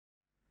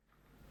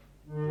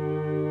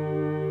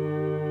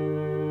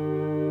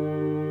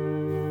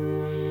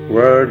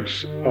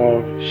Words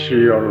of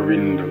Sri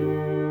Aurobindo.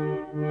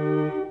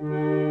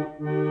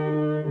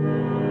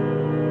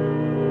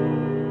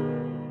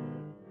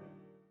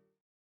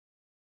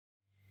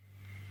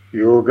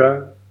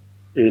 Yoga,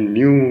 a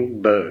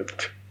new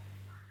birth.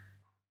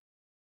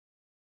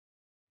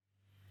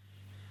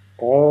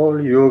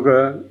 All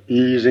yoga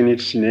is in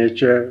its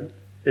nature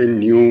a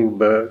new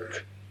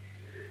birth.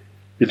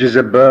 It is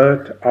a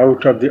birth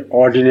out of the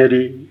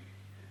ordinary,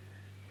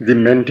 the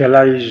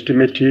mentalized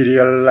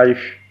material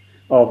life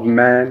of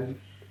man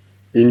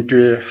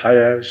into a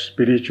higher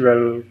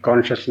spiritual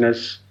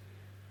consciousness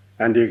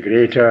and a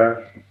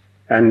greater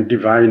and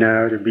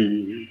diviner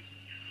being.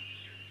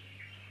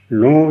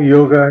 No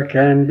yoga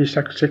can be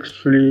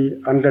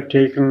successfully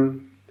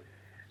undertaken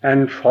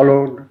and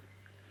followed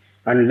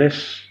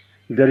unless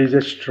there is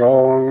a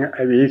strong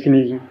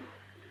awakening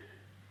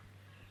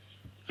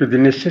to the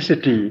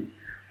necessity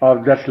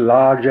of that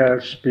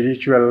larger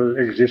spiritual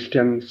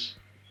existence.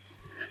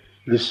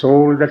 The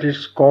soul that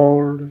is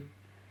called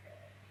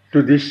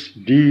to this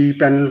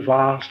deep and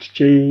vast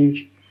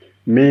change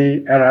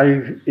may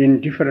arrive in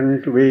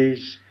different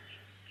ways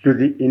to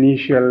the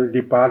initial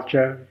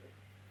departure.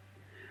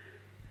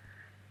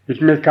 It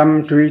may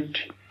come to it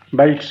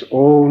by its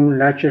own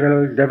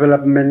natural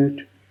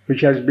development,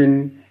 which has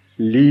been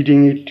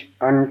leading it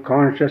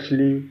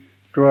unconsciously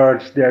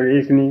towards the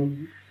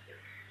awakening.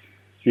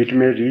 It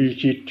may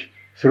reach it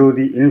through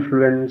the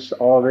influence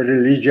of a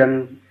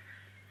religion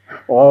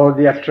or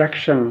the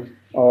attraction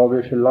of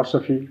a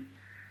philosophy.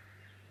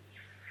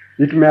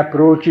 It may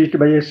approach it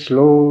by a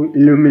slow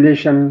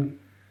illumination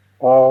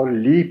or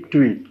leap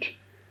to it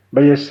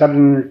by a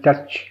sudden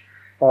touch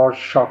or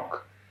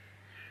shock.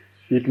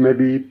 It may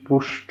be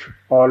pushed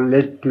or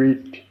led to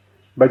it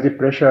by the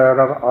pressure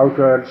of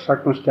outer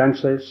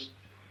circumstances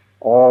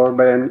or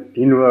by an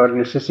inward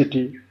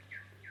necessity,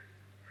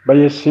 by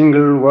a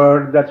single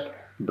word that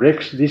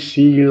breaks the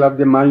seal of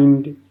the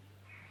mind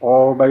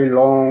or by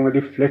long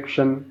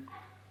reflection,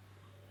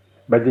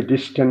 by the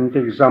distant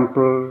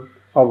example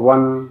of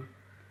one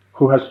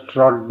who has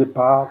trod the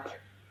path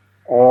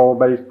or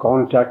by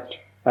contact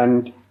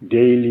and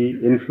daily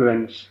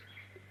influence.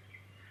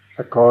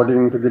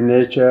 According to the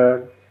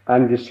nature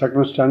and the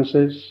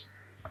circumstances,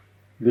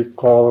 the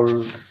call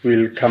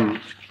will come.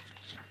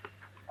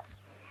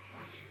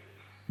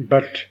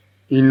 But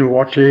in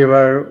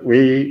whatever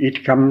way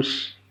it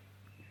comes,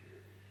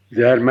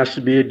 there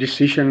must be a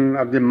decision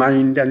of the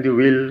mind and the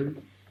will,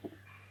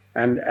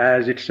 and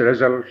as its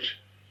result,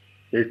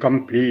 a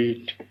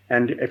complete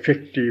and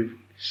effective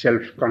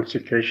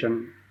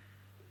self-consecration.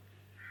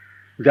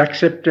 The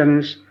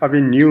acceptance of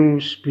a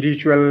new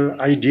spiritual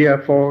idea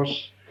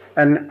force,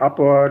 an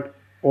upward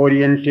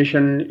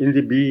orientation in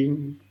the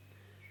being,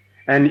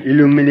 an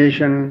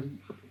illumination,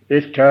 a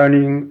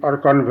turning or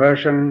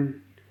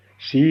conversion,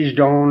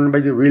 seized on by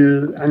the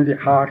will and the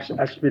heart's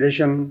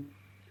aspiration.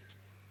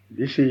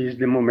 This is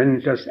the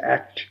momentous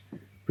act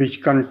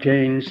which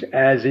contains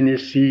as in a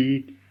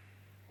seed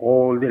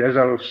all the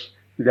results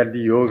that the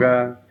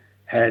yoga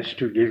has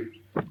to give.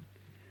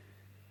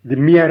 The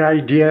mere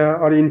idea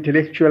or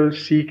intellectual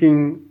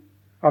seeking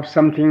of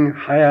something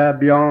higher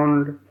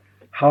beyond,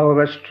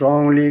 however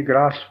strongly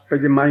grasped by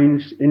the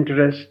mind's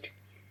interest,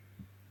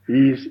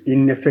 is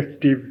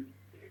ineffective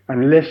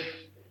unless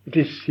it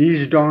is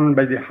seized on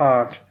by the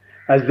heart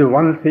as the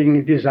one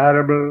thing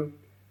desirable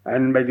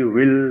and by the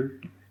will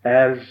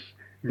as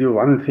the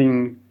one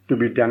thing to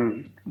be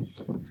done.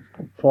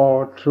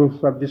 For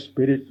truth of the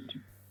spirit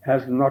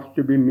has not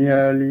to be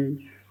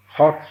merely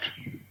thought,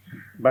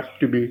 but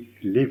to be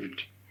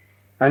lived.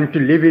 And to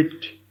live it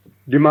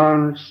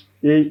demands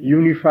a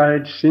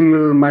unified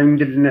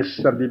single-mindedness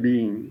of the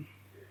being.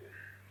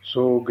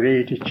 So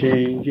great a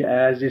change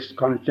as is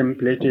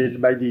contemplated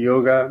by the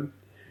yoga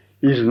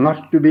is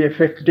not to be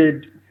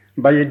effected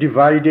by a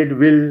divided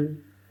will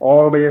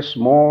or by a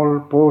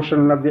small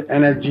portion of the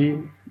energy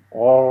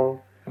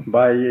or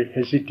by a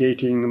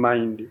hesitating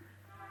mind.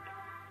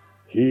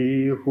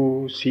 He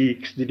who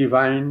seeks the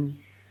divine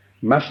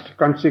must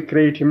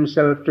consecrate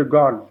himself to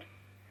God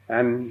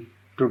and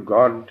to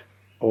God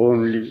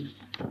only.